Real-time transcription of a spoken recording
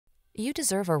You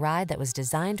deserve a ride that was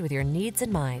designed with your needs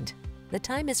in mind. The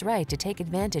time is right to take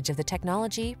advantage of the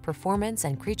technology, performance,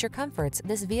 and creature comforts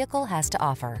this vehicle has to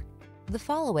offer. The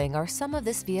following are some of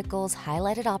this vehicle's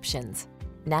highlighted options: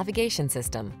 navigation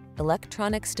system,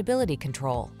 electronic stability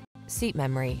control, seat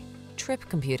memory, trip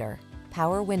computer,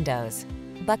 power windows,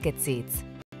 bucket seats,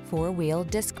 four-wheel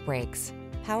disc brakes,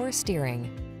 power steering.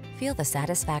 Feel the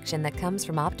satisfaction that comes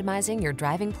from optimizing your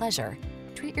driving pleasure.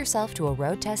 Treat yourself to a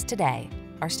road test today.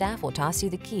 Our staff will toss you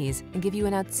the keys and give you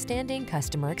an outstanding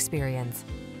customer experience.